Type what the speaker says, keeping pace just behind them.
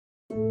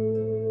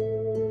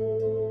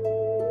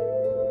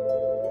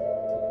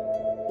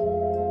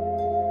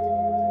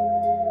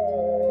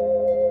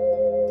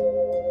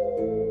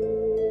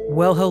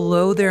Well,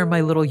 hello there,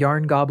 my little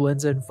yarn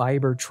goblins and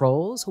fiber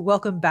trolls.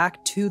 Welcome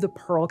back to the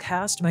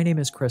Pearlcast. My name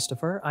is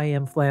Christopher. I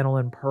am Flannel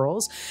and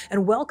Pearls,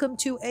 and welcome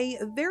to a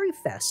very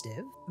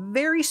festive,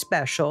 very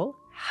special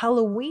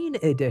Halloween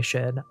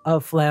edition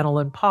of Flannel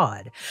and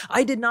Pod.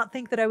 I did not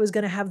think that I was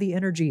going to have the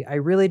energy. I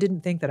really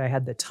didn't think that I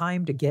had the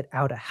time to get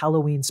out a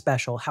Halloween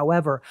special.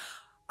 However,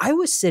 I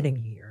was sitting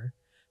here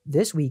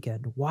this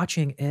weekend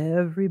watching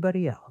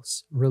everybody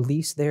else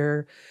release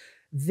their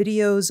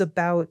videos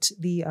about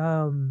the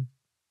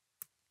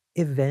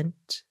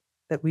event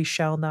that we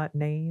shall not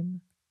name.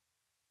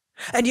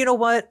 And you know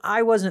what?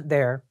 I wasn't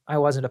there. I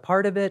wasn't a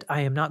part of it.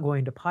 I am not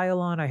going to pile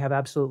on. I have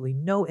absolutely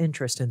no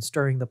interest in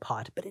stirring the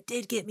pot, but it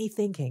did get me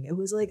thinking. It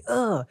was like,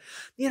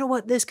 you know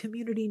what this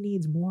community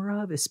needs more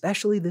of,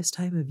 especially this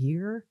time of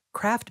year?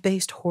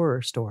 Craft-based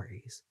horror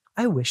stories.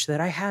 I wish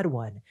that I had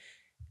one.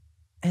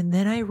 And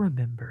then I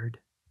remembered,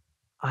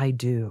 I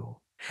do.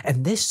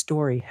 And this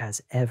story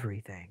has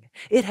everything.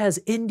 It has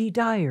indie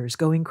dyers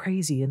going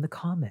crazy in the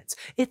comments.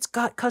 It's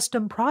got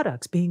custom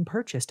products being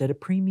purchased at a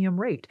premium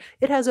rate.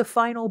 It has a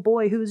final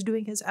boy who is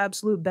doing his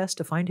absolute best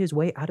to find his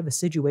way out of a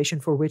situation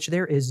for which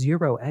there is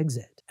zero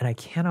exit. And I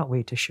cannot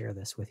wait to share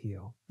this with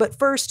you. But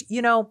first,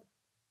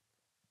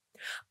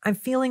 I'm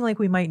feeling like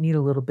we might need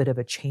a little bit of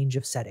a change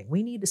of setting.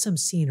 We need some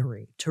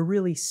scenery to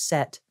really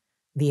set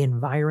the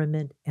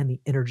environment and the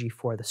energy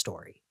for the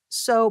story.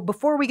 So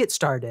before we get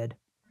started,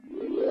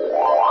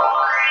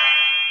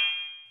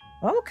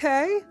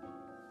 okay.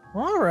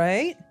 All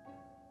right.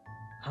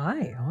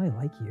 Hi. Oh, I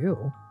like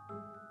you.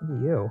 Look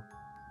at you.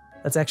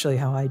 That's actually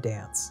how I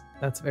dance.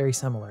 That's very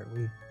similar.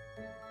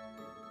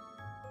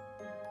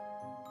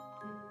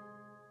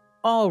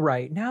 All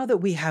right. Now that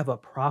we have a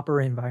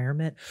proper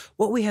environment,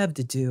 what we have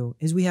to do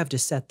is we have to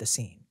set the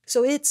scene.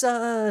 So it's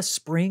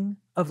spring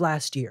of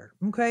last year.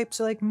 Okay.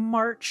 So like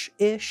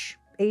March-ish,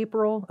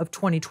 April of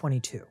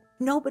 2022.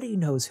 Nobody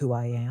knows who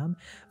I am.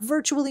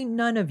 Virtually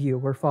none of you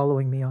were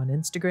following me on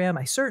Instagram.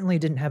 I certainly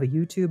didn't have a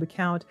YouTube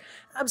account.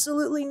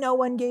 Absolutely no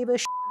one gave a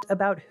shit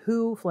about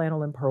who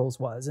Flannel and Pearls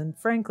was. And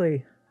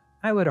frankly,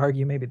 I would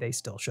argue maybe they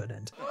still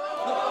shouldn't.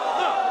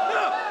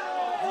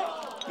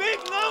 Big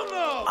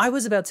no-no! I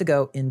was about to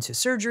go into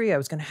surgery. I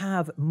was going to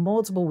have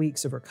multiple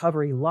weeks of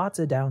recovery, lots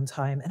of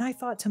downtime. And I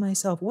thought to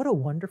myself, what a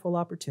wonderful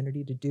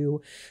opportunity to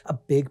do a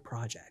big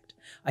project.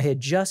 I had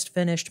just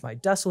finished my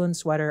Dusselin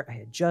sweater. I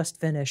had just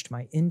finished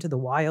my Into the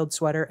Wild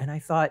sweater. And I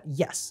thought,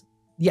 yes,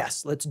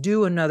 let's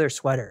do another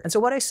sweater. And so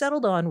what I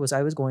settled on was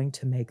I was going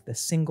to make the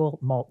single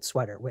malt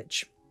sweater,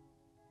 which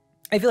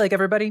I feel like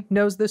everybody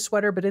knows this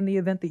sweater, but in the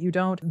event that you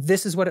don't,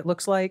 this is what it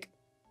looks like.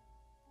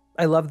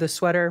 I love this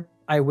sweater.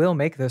 I will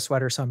make this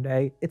sweater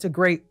someday. It's a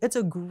great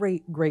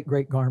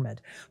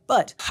garment,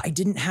 but I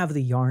didn't have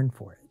the yarn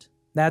for it.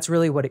 That's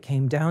really what it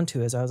came down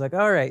to. Is I was like,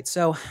 all right,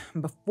 so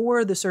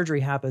before the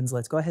surgery happens,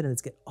 let's go ahead and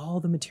let's get all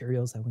the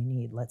materials that we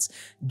need. Let's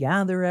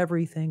gather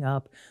everything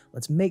up.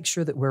 Let's make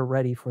sure that we're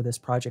ready for this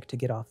project to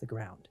get off the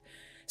ground.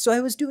 So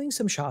I was doing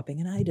some shopping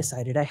and I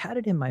decided, I had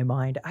it in my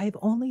mind, I've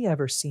only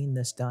ever seen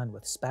this done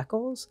with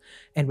speckles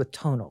and with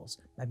tonals.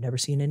 I've never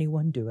seen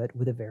anyone do it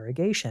with a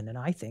variegation, and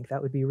I think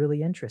that would be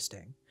really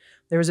interesting.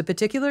 There was a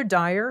particular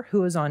dyer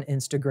who is on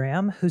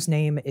Instagram whose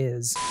name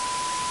is...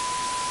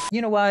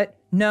 You know what?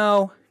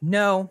 No,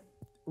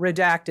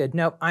 redacted.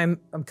 No, I'm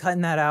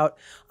cutting that out.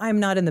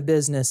 I'm not in the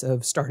business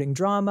of starting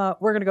drama.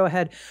 We're going to go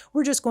ahead.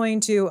 We're just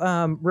going to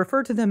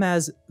refer to them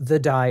as the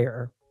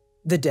dyer.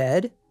 The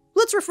dead?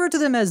 Let's refer to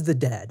them as the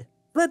dead.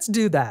 Let's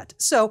do that.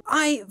 So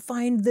I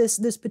find this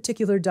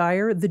particular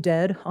dyer, the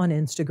dead, on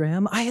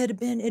Instagram. I had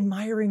been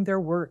admiring their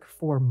work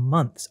for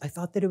months. I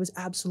thought that it was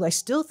I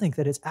still think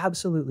that it's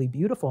absolutely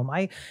beautiful.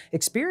 My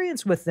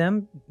experience with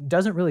them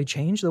doesn't really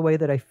change the way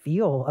that I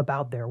feel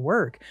about their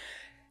work,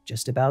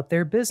 just about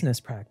their business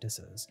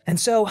practices. And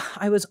so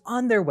I was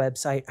on their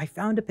website. I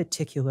found a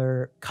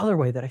particular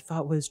colorway that I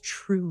thought was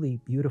truly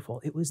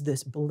beautiful. It was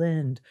this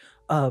blend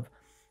of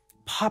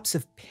pops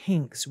of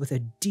pinks with a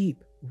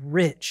deep,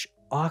 rich,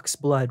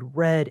 oxblood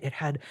red. It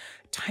had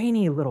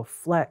tiny little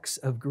flecks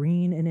of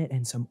green in it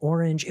and some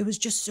orange. It was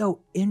just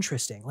so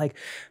interesting. Like,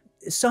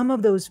 some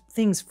of those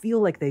things feel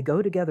like they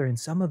go together and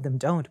some of them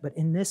don't, but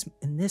in this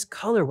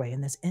colorway,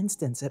 in this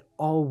instance, it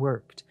all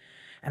worked.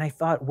 And I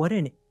thought, what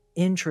an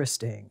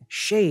interesting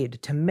shade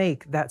to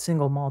make that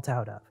single malt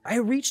out of. I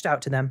reached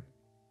out to them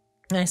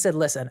and I said,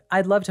 listen,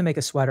 I'd love to make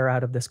a sweater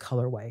out of this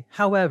colorway.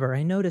 However,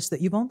 I noticed that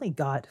you've only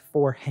got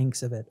 4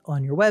 hanks of it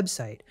on your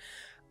website.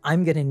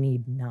 I'm going to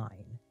need 9.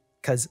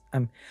 Because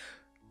I'm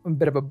a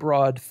bit of a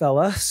broad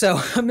fella, so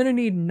I'm going to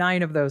need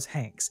 9 of those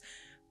hanks.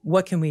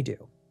 What can we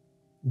do?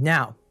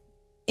 Now,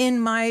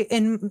 in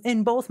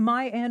both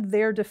my and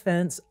their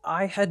defense,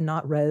 I had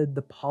not read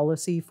the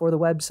policy for the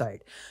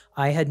website.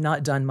 I had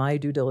not done my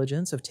due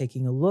diligence of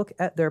taking a look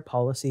at their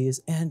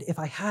policies, and if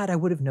I had, I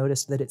would have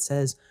noticed that it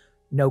says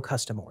no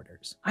custom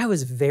orders. I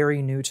was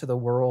very new to the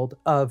world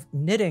of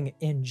knitting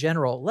in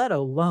general, let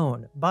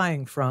alone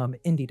buying from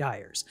indie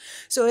dyers.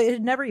 So it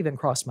had never even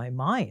crossed my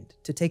mind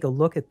to take a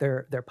look at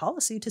their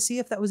policy to see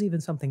if that was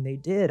even something they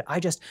did. I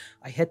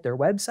hit their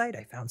website,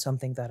 I found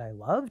something that I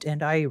loved,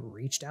 and I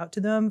reached out to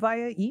them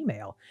via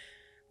email.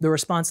 The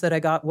response that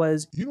I got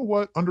was, you know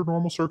what? Under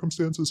normal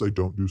circumstances, I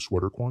don't do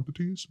sweater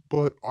quantities,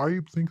 but I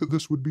think that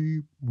this would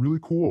be really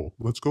cool.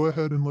 Let's go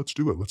ahead and let's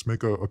do it. Let's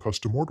make a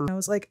custom order. I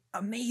was like,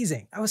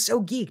 amazing. I was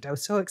so geeked. I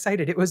was so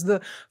excited. It was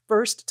the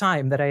first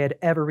time that I had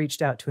ever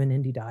reached out to an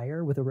indie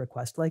dyer with a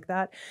request like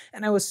that.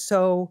 And I was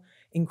so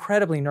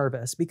incredibly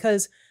nervous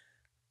because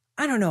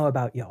I don't know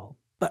about y'all,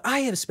 but I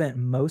have spent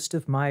most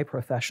of my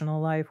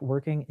professional life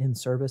working in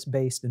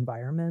service-based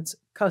environments,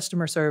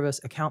 customer service,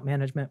 account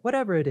management,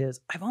 whatever it is.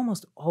 I've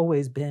almost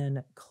always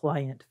been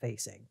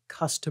client-facing,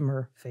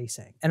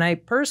 customer-facing. And I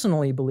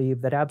personally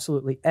believe that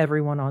absolutely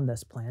everyone on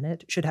this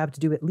planet should have to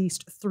do at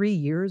least 3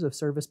 years of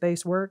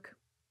service-based work.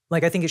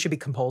 Like, I think it should be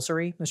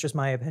compulsory. That's just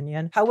my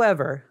opinion.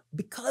 However,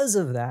 because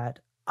of that,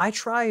 I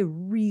try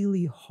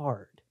really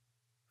hard.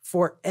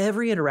 For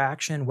every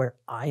interaction where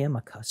I am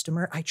a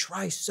customer, I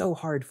try so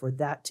hard for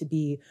that to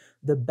be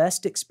the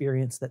best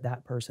experience that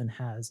that person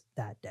has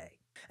that day.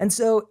 And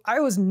so I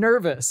was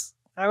nervous.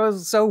 I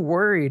was so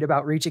worried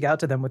about reaching out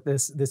to them with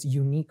this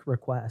unique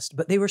request,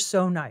 but they were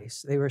so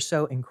nice. They were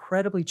so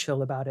incredibly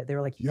chill about it. They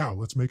were like, yeah,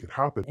 let's make it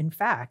happen. In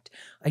fact,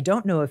 I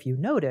don't know if you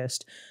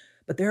noticed,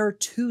 but there are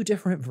 2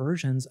 different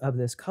versions of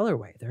this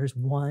colorway. There's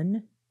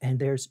 1 and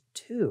there's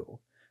 2.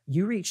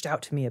 You reached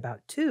out to me about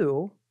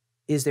 2.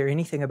 Is there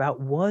anything about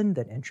 1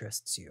 that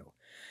interests you?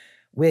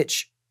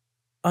 Which,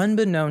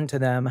 unbeknown to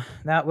them,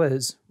 that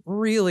was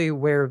really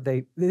where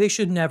they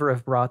should never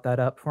have brought that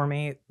up for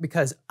me,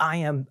 because I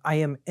am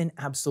an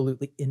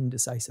absolutely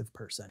indecisive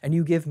person. And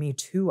you give me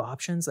 2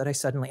 options that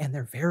and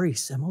they're very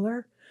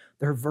similar.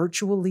 They're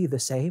virtually the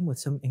same with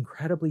some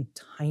incredibly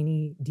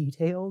tiny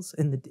details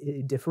in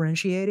the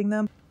differentiating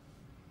them.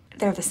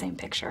 They're the same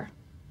picture.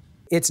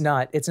 It's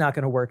not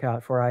going to work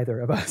out for either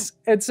of us.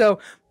 And so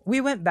we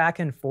went back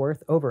and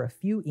forth over a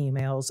few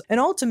emails,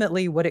 and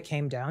ultimately what it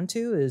came down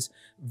to is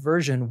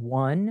version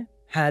 1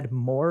 had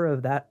more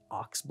of that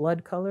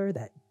oxblood color,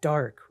 that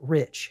dark,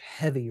 rich,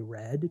 heavy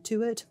red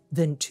to it,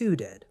 than 2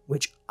 did,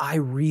 which I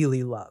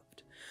really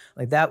loved.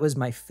 Like, that was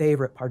my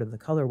favorite part of the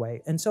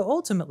colorway. And so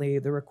ultimately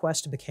the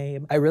request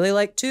became, I really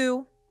like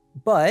 2,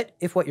 but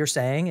if what you're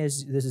saying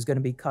is this is going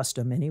to be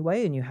custom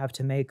anyway, and you have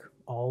to make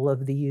all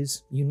of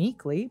these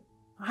uniquely,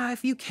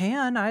 if you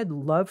can, I'd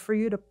love for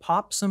you to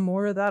pop some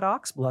more of that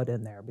oxblood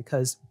in there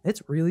because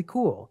it's really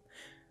cool.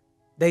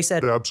 They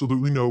said,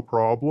 absolutely no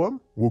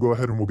problem. We'll go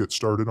ahead and we'll get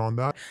started on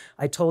that.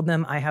 I told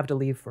them I have to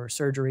leave for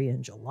surgery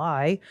in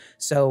July.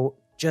 So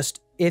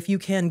just if you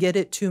can get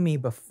it to me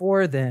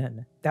before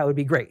then, that would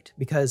be great.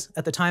 Because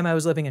at the time I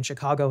was living in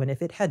Chicago, and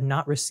if I had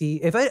not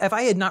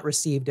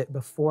received it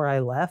before I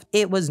left,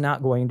 it was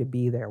not going to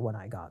be there when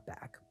I got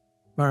back.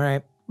 All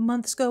right.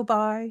 Months go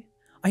by.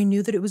 I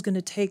knew that it was going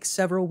to take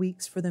several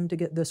weeks for them to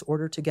get this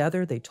order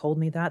together. They told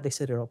me that. They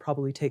said it'll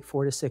probably take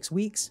 4 to 6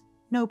 weeks.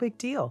 No big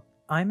deal.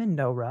 I'm in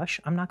no rush.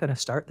 I'm not going to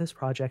start this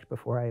project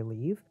before I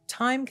leave.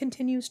 Time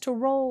continues to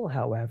roll,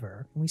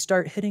 however. We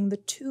start hitting the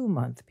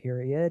 2-month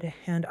period,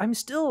 and I'm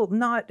still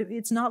not,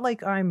 it's not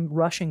like I'm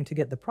rushing to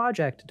get the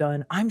project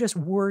done. I'm just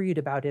worried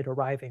about it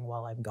arriving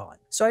while I'm gone.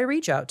 So I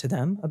reach out to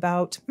them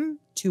about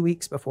 2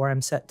 weeks before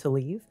I'm set to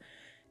leave,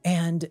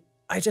 and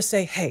I just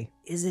say, hey,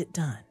 is it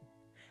done?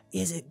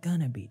 Is it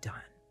gonna be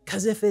done?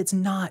 Because if it's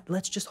not,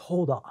 let's just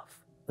hold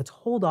off. Let's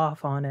hold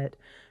off on it.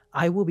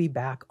 I will be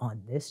back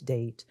on this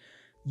date.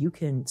 You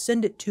can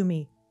send it to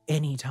me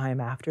anytime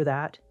after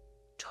that.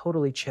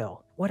 Totally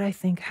chill. What I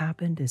think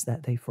happened is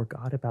that they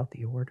forgot about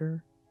the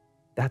order.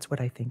 That's what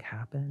I think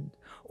happened.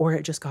 Or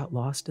it just got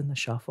lost in the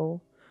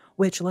shuffle,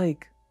 which,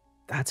 like,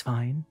 that's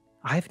fine.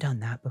 I've done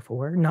that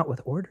before, not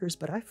with orders,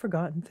 but I've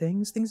forgotten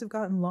things. Things have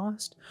gotten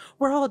lost.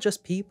 We're all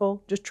just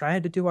people, just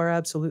trying to do our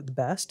absolute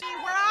best.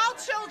 We're all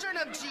children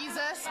of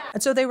Jesus.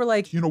 And so they were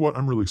like, you know what?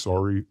 I'm really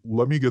sorry.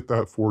 Let me get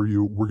that for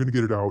you. We're going to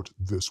get it out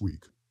this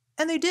week.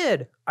 And they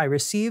did. I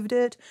received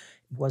it.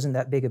 It wasn't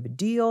that big of a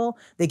deal.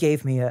 They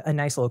gave me a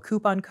nice little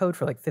coupon code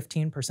for like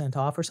 15%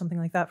 off or something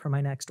like that for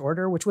my next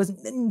order, which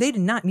they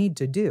did not need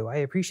to do. I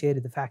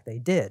appreciated the fact they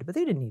did, but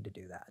they didn't need to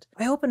do that.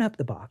 I open up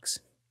the box,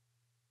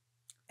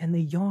 and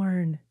the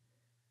yarn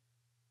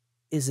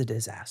is a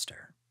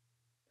disaster.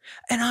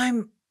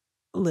 And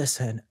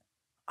listen,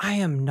 I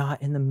am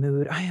not in the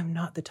mood. I am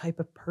not the type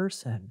of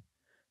person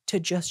to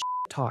just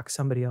talk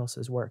somebody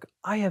else's work.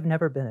 I have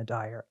never been a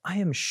dyer. I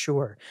am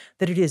sure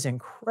that it is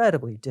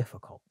incredibly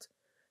difficult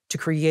to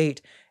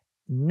create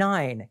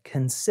 9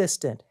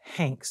 consistent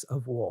hanks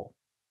of wool.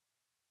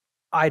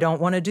 I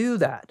don't want to do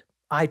that.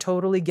 I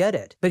totally get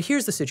it. But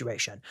here's the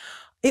situation.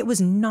 It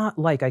was not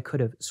like I could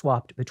have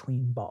swapped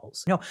between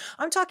balls. No,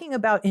 I'm talking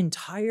about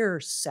entire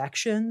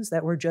sections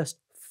that were just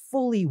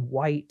fully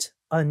white,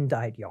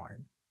 undyed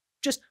yarn.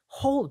 Just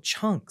whole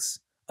chunks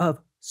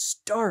of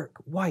stark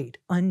white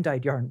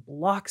undyed yarn,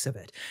 blocks of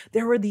it.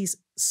 There were these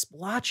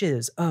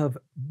splotches of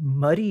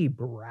muddy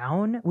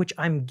brown, which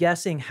I'm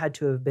guessing had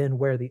to have been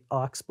where the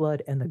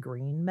oxblood and the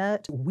green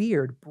met.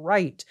 Weird,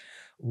 bright,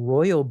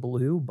 royal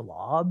blue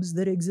blobs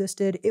that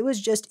existed. It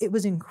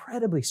was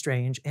incredibly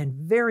strange and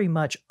very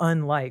much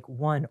unlike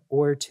one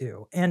or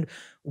two. And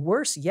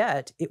worse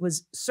yet, it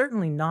was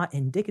certainly not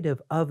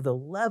indicative of the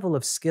level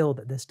of skill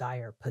that this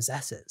dyer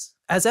possesses,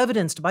 as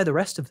evidenced by the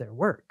rest of their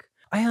work.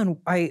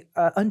 I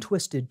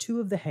untwisted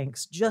two of the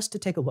hanks just to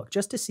take a look,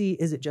 just to see,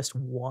 is it just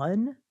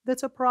one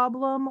that's a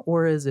problem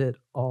or is it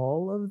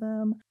all of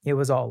them? It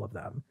was all of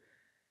them.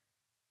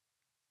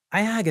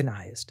 I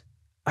agonized.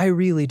 I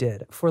really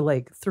did for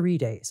like 3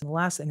 days. And the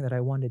last thing that I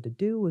wanted to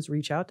do was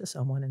reach out to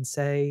someone and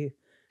say,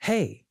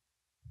 hey,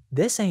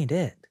 this ain't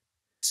it.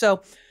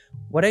 So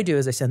what I do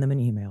is I send them an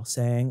email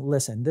saying,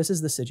 listen, this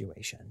is the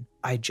situation.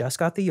 I just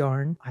got the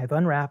yarn. I've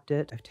unwrapped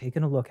it. I've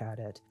taken a look at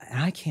it.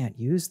 And I can't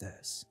use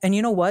this. And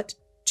you know what?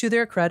 To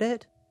their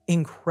credit,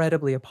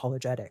 incredibly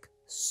apologetic,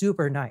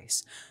 super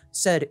nice.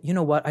 Said, you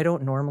know what? I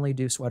don't normally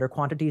do sweater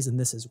quantities and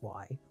this is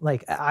why.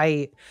 Like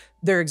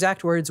their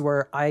exact words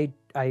were, I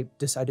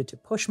decided to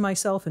push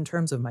myself in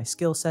terms of my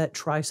skill set,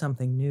 try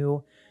something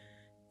new,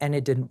 and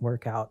it didn't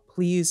work out.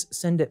 Please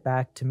send it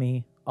back to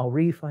me. I'll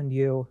refund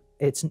you.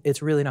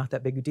 It's really not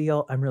that big a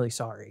deal. I'm really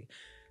sorry.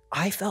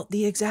 I felt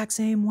the exact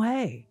same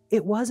way.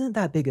 It wasn't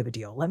that big of a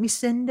deal. Let me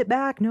send it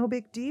back. No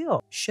big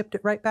deal. Shipped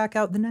it right back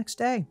out the next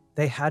day.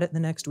 They had it the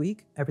next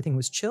week. Everything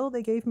was chill.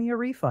 They gave me a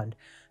refund.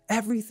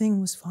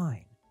 Everything was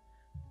fine.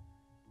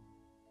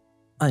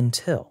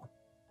 Until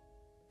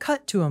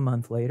cut to a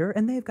month later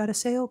and they've got a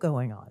sale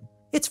going on.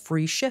 It's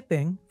free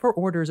shipping for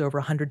orders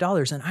over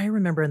 $100. And I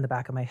remember in the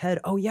back of my head,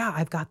 oh yeah,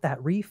 I've got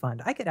that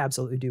refund. I could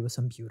absolutely do with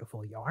some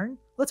beautiful yarn.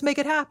 Let's make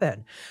it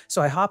happen.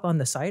 So I hop on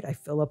the site, I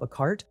fill up a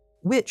cart,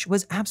 which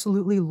was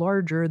absolutely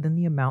larger than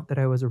the amount that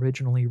I was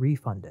originally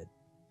refunded.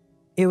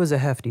 It was a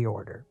hefty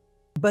order.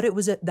 But it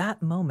was at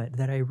that moment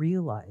that I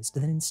realized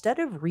that instead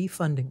of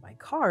refunding my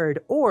card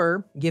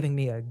or giving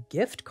me a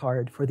gift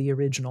card for the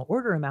original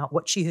order amount,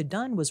 what she had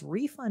done was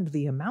refund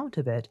the amount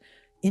of it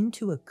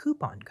into a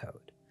coupon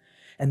code.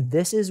 And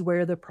this is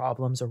where the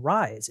problems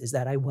arise, is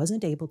that I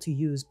wasn't able to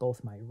use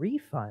both my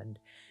refund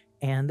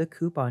and the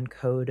coupon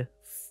code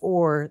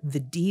for the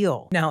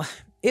deal. Now,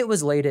 it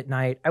was late at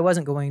night. I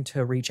wasn't going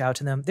to reach out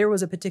to them. There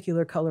was a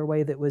particular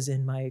colorway that was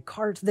in my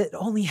cart that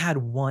only had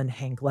one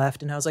hank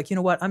left. And I was like, you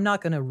know what? I'm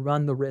not going to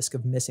run the risk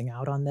of missing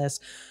out on this.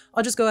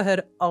 I'll just go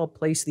ahead. I'll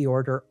place the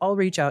order. I'll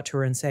reach out to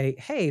her and say,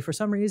 hey, for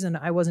some reason,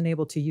 I wasn't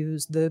able to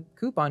use the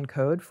coupon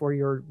code for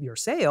your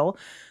sale.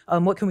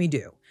 What can we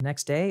do?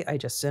 Next day, I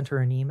just sent her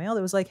an email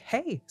that was like,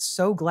 hey,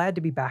 so glad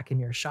to be back in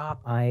your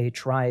shop. I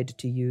tried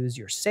to use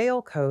your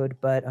sale code,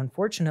 but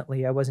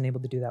unfortunately, I wasn't able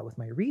to do that with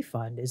my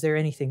refund. Is there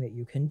anything that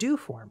you can do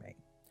for me?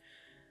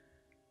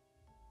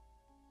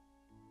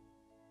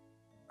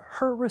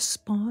 Her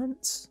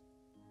response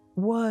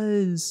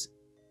was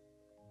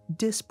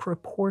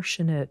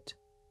disproportionate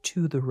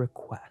to the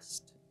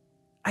request.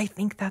 I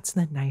think that's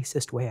the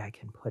nicest way I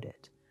can put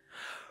it.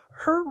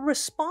 Her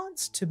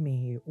response to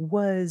me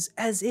was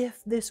as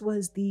if this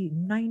was the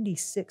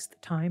 96th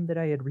time that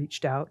I had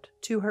reached out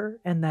to her,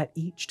 and that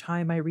each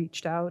time I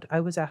reached out, I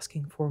was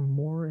asking for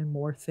more and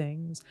more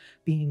things,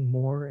 being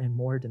more and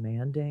more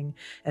demanding,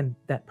 and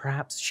that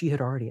perhaps she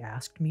had already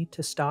asked me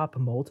to stop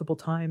multiple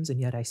times,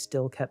 and yet I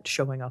still kept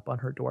showing up on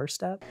her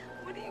doorstep.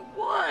 What do you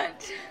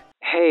want?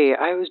 Hey,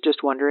 I was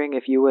just wondering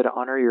if you would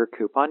honor your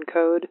coupon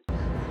code.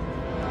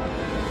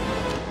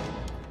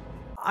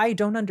 I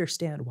don't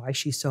understand why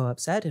she's so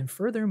upset, and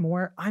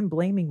furthermore, I'm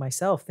blaming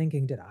myself,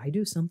 thinking, did I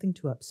do something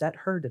to upset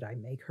her? Did I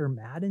make her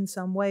mad in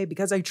some way?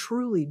 Because I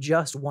truly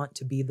just want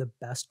to be the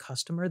best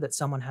customer that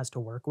someone has to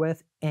work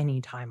with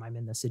anytime I'm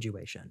in this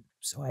situation.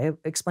 So I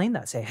explained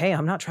that, say, hey,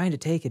 I'm not trying to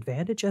take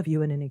advantage of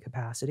you in any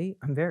capacity.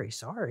 I'm very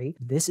sorry.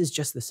 This is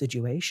just the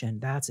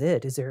situation. That's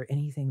it. Is there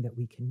anything that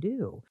we can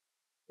do?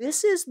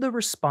 This is the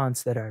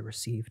response that I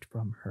received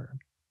from her.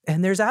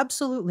 And there's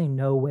absolutely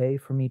no way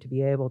for me to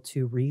be able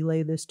to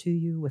relay this to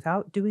you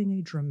without doing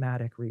a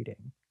dramatic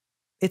reading.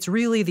 It's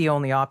really the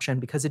only option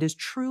because it is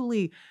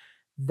truly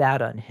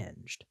that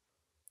unhinged.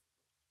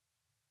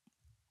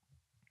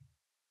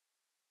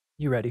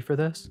 You ready for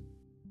this?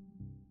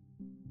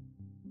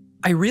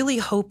 I really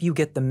hope you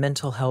get the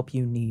mental help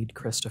you need,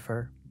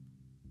 Christopher.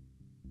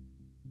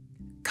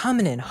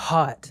 Coming in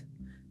hot.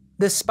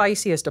 The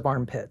spiciest of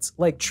armpits,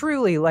 like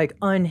truly like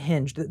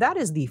unhinged. That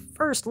is the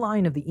first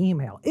line of the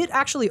email. It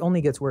actually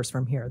only gets worse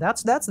from here.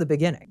 That's the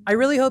beginning. I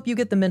really hope you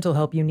get the mental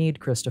help you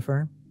need,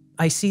 Christopher.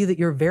 I see that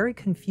you're very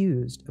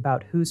confused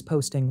about who's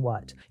posting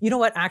what. You know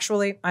what?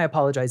 Actually, I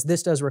apologize.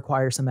 This does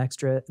require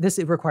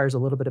it requires a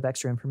little bit of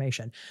extra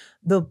information.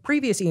 The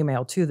previous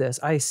email to this,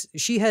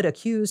 she had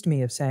accused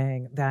me of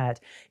saying that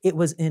it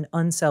was in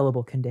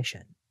unsellable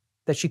condition,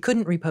 that she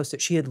couldn't repost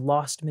it. She had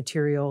lost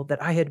material,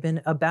 that I had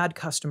been a bad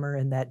customer,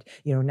 and that,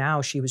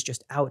 now she was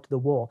just out the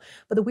wool.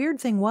 But the weird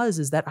thing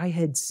was that I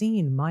had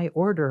seen my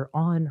order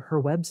on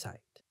her website.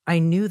 I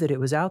knew that it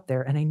was out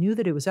there, and I knew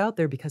that it was out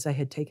there because I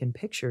had taken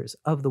pictures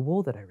of the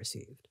wool that I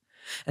received.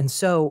 And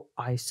so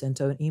I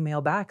sent an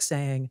email back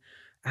saying,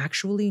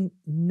 actually,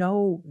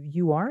 no,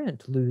 you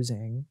aren't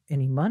losing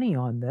any money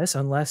on this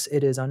unless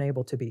it is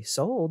unable to be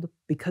sold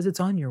because it's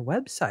on your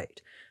website.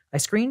 I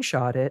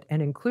screenshot it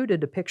and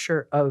included a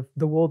picture of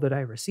the wool that I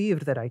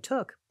received that I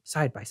took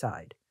side by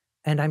side.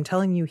 And I'm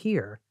telling you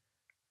here,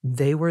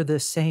 they were the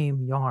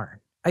same yarn.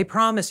 I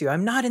promise you,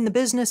 I'm not in the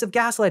business of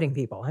gaslighting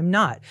people. I'm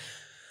not.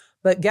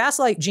 But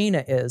Gaslight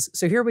Gina is.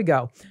 So here we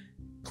go.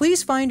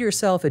 Please find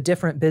yourself a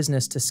different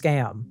business to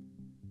scam.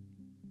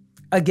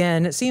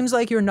 Again, it seems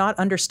like you're not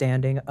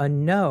understanding a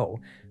no.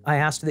 I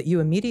asked that you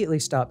immediately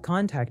stop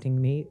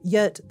contacting me,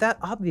 yet that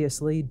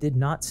obviously did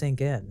not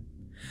sink in.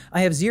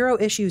 I have zero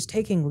issues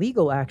taking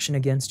legal action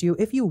against you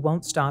if you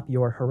won't stop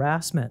your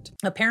harassment.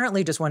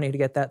 Apparently just wanting to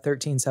get that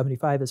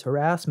 $13.75 is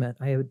harassment.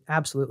 I had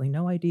absolutely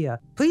no idea.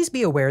 Please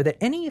be aware that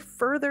any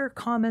further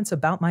comments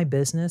about my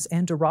business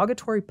and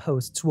derogatory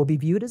posts will be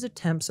viewed as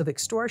attempts of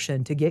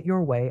extortion to get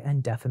your way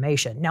and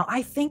defamation. Now,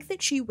 I think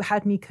that she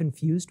had me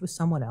confused with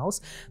someone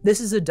else. This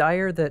is a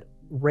dyer that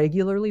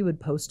regularly would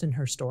post in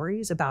her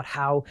stories about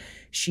how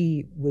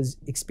she was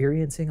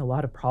experiencing a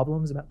lot of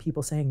problems about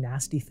people saying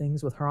nasty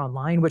things with her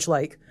online, which,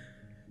 like,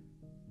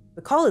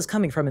 the call is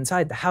coming from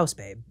inside the house,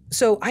 babe.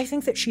 So I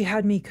think that she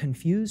had me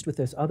confused with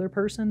this other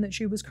person that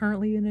she was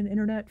currently in an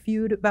internet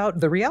feud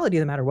about. The reality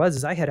of the matter was,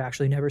 is I had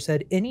actually never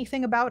said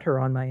anything about her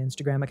on my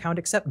Instagram account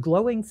except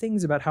glowing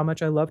things about how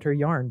much I loved her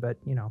yarn, but,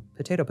 you know,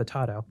 potato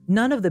potato.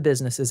 None of the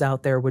businesses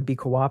out there would be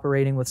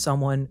cooperating with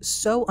someone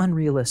so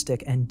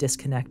unrealistic and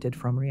disconnected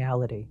from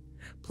reality.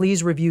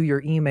 Please review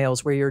your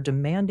emails where you're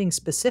demanding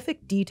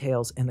specific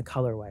details in the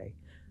colorway.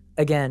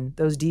 Again,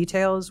 those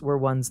details were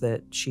ones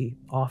that she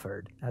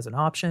offered as an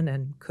option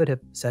and could have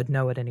said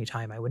no at any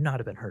time. I would not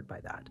have been hurt by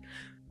that.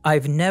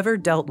 I've never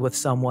dealt with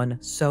someone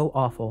so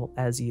awful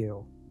as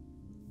you.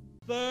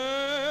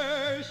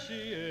 There she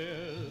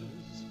is,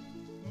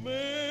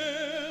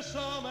 Miss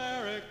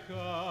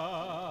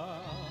America.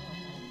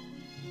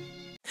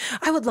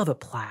 I would love a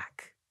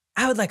plaque.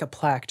 I would like a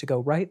plaque to go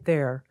right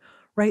there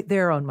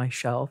on my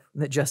shelf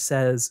that just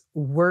says,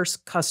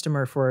 worst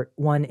customer for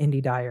one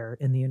indie dyer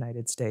in the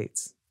United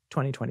States.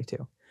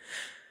 2022.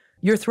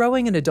 You're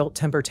throwing an adult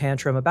temper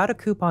tantrum about a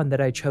coupon that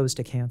I chose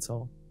to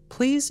cancel.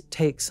 Please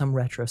take some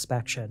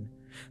retrospection.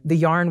 The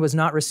yarn was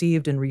not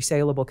received in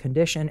resaleable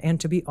condition, and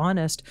to be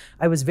honest,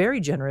 I was very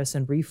generous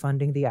in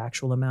refunding the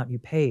actual amount you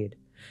paid.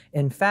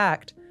 In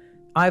fact,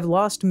 I've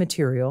lost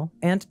material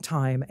and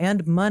time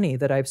and money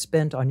that I've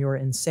spent on your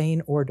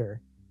insane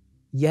order,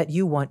 yet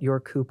you want your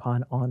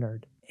coupon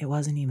honored. It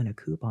wasn't even a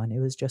coupon,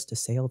 it was just a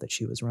sale that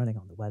she was running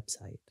on the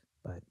website.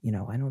 But, you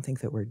know, I don't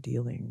think that we're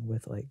dealing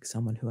with, like,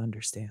 someone who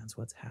understands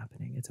what's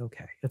happening. It's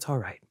okay. It's all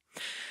right.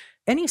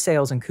 Any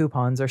sales and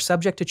coupons are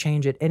subject to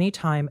change at any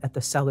time at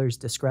the seller's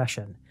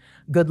discretion.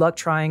 Good luck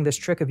trying this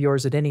trick of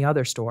yours at any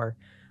other store.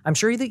 I'm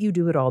sure that you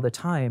do it all the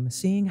time,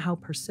 seeing how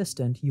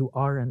persistent you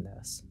are in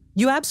this.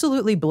 You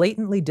absolutely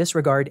blatantly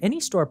disregard any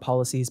store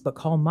policies but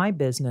call my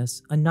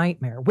business a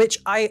nightmare, which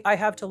I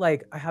have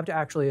to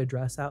actually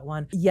address that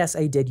one. Yes,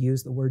 I did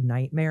use the word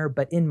nightmare,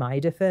 but in my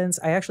defense,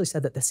 I actually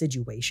said that the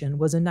situation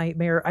was a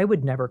nightmare. I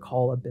would never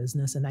call a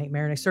business a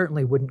nightmare, and I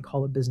certainly wouldn't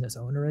call a business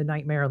owner a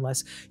nightmare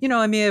unless, you know,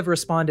 I may have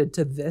responded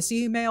to this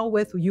email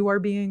with you are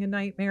being a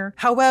nightmare.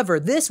 However,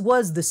 this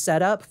was the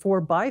setup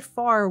for by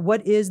far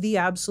what is the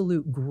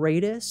absolute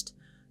greatest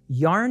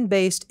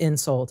yarn-based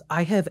insult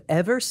I have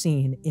ever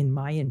seen in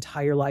my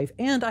entire life,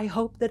 and I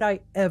hope that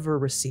I ever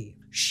receive.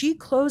 She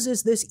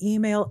closes this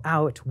email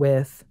out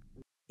with,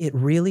 "It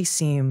really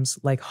seems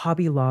like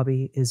Hobby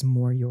Lobby is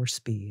more your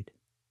speed."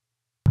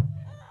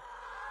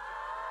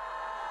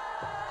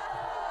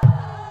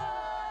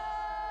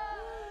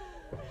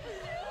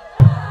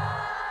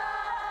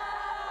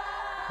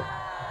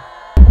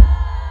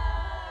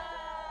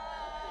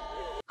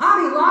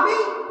 Hobby Lobby?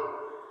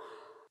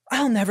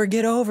 I'll never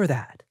get over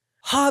that.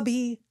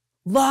 Hobby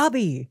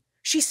Lobby.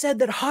 She said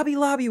that Hobby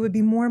Lobby would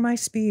be more my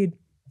speed.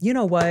 You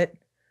know what?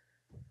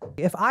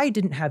 If I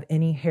didn't have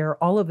any hair,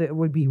 all of it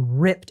would be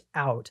ripped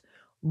out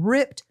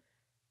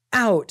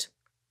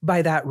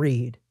by that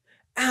read.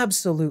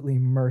 Absolutely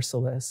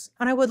merciless.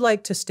 And I would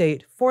like to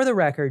state, for the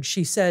record,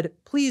 she said,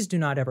 please do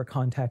not ever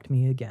contact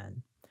me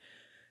again.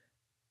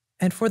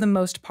 And for the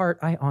most part,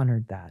 I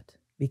honored that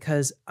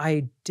because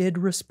I did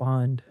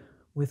respond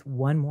with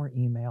one more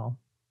email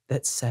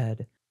that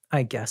said,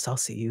 I guess I'll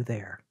see you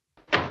there.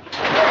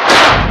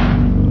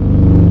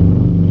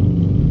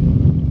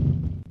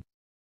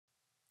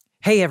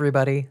 Hey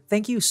everybody,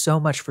 thank you so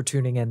much for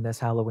tuning in this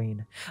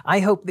Halloween.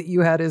 I hope that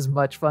you had as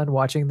much fun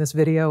watching this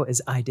video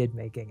as I did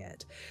making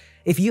it.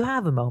 If you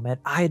have a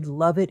moment, I'd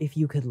love it if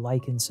you could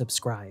like and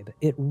subscribe.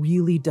 It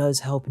really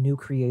does help new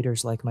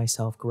creators like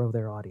myself grow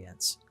their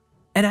audience.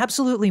 An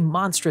absolutely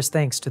monstrous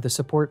thanks to the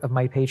support of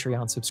my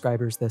Patreon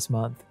subscribers this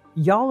month.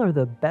 Y'all are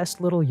the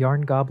best little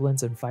yarn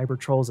goblins and fiber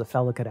trolls a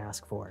fella could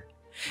ask for.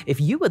 If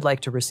you would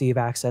like to receive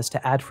access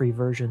to ad-free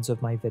versions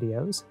of my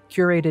videos,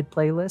 curated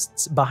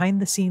playlists,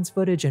 behind-the-scenes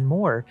footage, and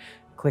more,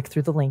 click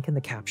through the link in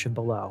the caption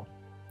below.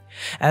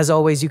 As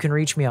always, you can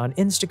reach me on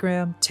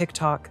Instagram,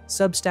 TikTok,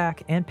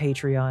 Substack, and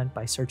Patreon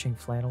by searching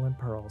Flannel and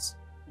Pearls.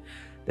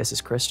 This is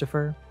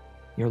Christopher,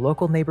 your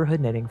local neighborhood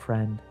knitting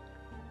friend,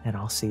 and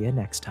I'll see you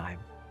next time.